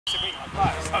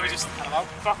So we just,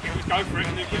 fuck it, we go for it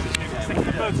and then give it to him. Second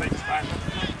and third team's playing.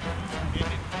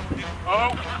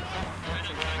 Oh!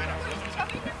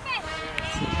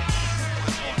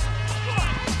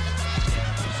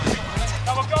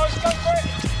 Come on guys, go for it!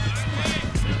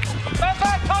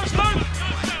 Back, post, Luke!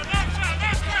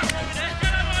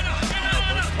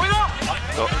 Win up!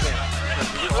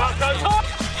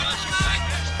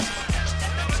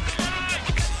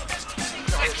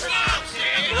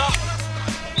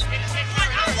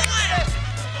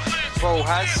 Ball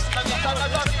has.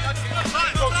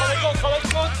 Go on, Colin,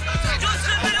 go on.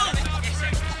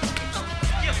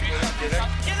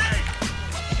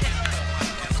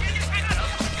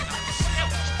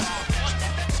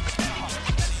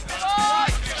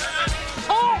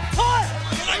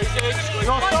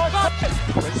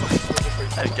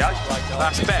 There we go.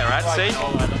 That's better, Ad, see?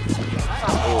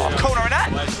 Oh, corner in that.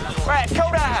 Right,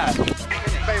 corner.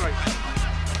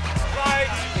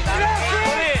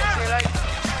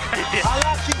 I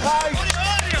like you, Paige.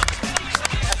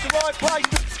 That's the right play.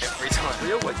 Every time.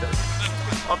 We always do. I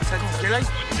pretend to. Gilly?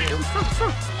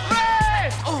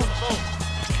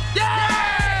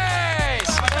 Yes!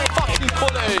 Fucking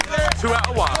quality. 2 out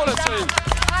of 1. Quality.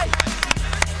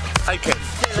 Okay.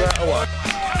 2 out of 1.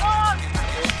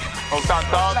 Well done,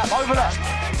 Don. Over there.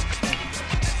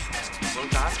 Well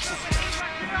done.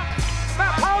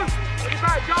 Back post. Ready,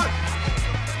 back, go.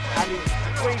 And he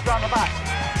squeezed round the back.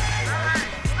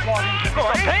 Go on, Pete.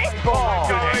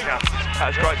 That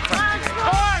was great.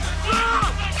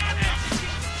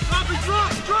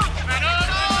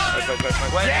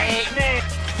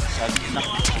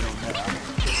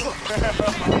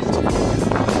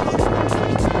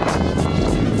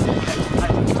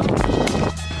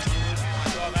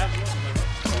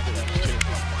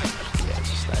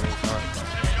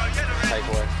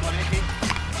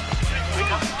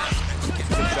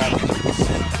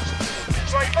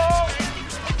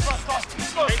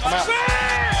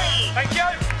 Thank you.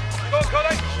 Go on,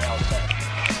 Colin.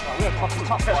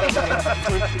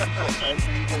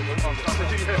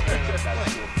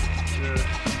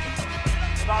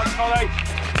 Thanks, Colin.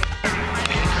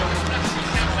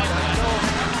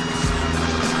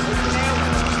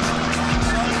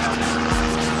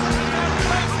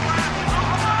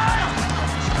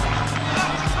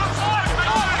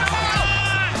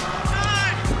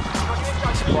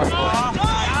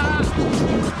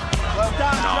 Well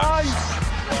done, guys.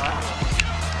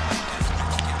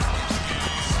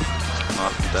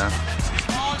 Down.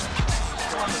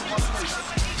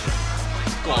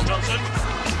 Go on, Johnson.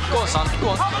 Go on, son. Go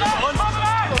on.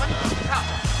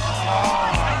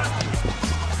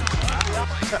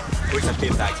 Which have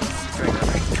been back.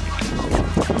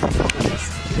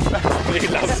 He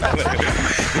loves it.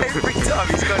 Every time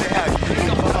he's got it out.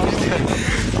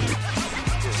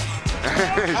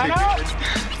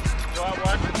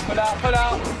 Pull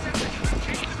out.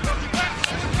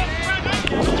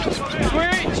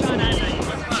 Switch.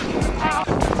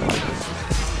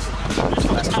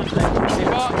 Keep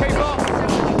up.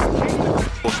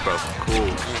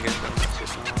 Cool.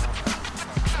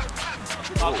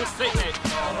 I'll just stick it.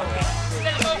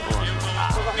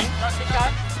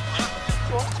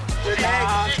 Good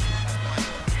man.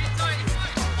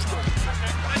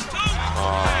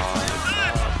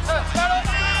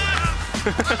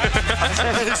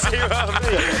 See what I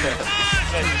mean?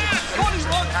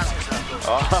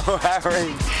 Oh, Harry.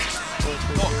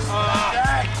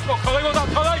 Go on, Colin, well done,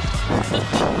 Colin.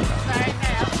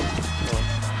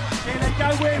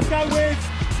 Go with.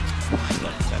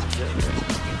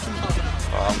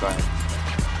 Oh, I'm going.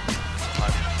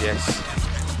 Yes.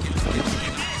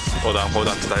 Well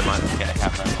done today, mate. Get a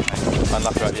camera.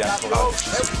 Unlucky at the end.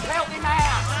 Help him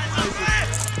out.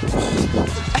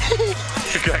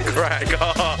 Look at that crack.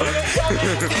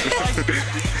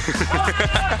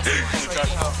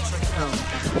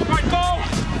 Right ball.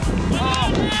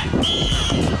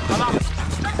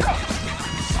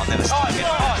 I'll never stop it.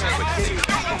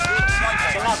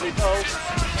 Lovely ball.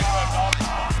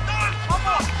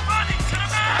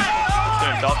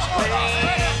 Doing dots.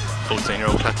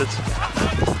 14-year-old clattered.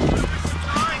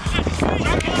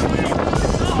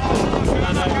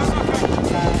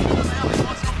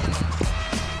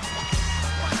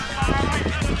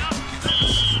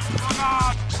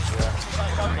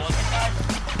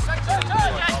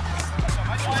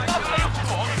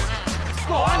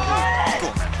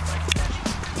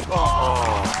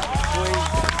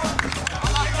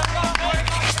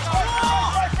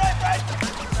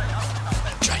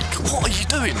 What are you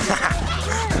doing?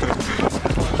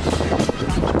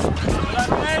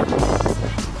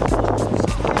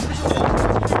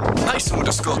 Mason would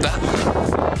have scored that.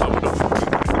 I would have.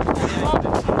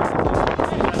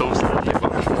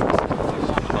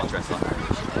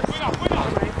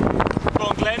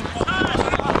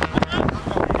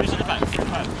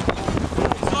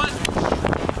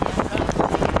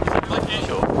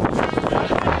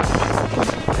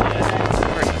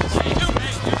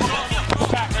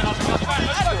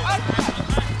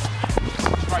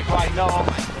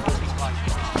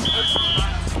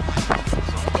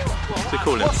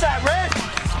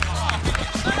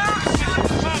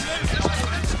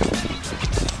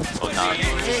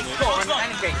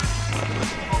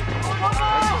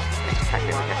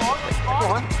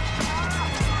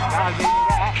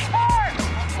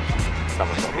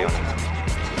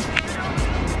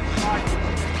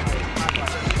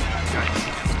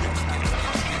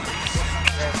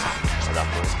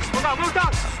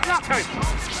 two.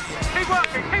 Keep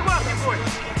working, boys.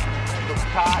 Good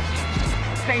touch.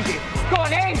 Change it. Go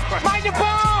on in. Mind the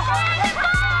ball.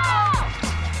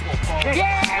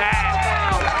 Yeah.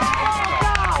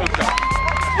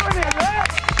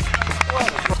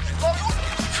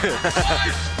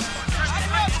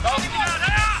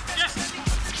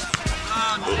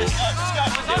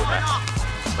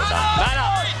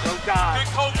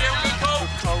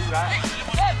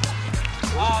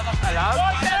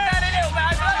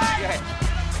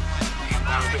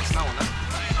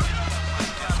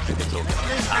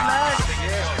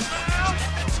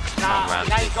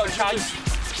 Now you've got to change.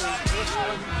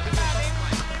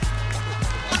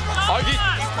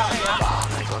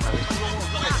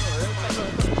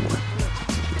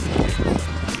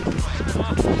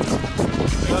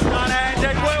 Well done, Andy.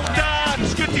 Well done.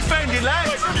 It's good defending,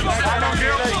 lads. Keep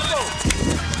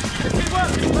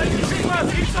working, mate. Keep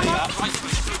working.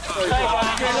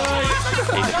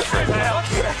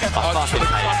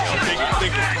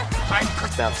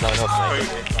 Down slowing off, mate.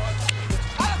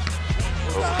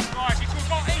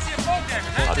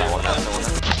 I don't want that.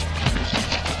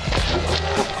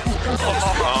 Oh,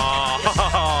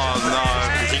 no.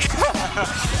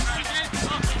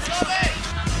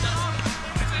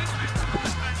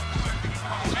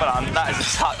 But that is a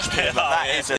touch, Peter. That is a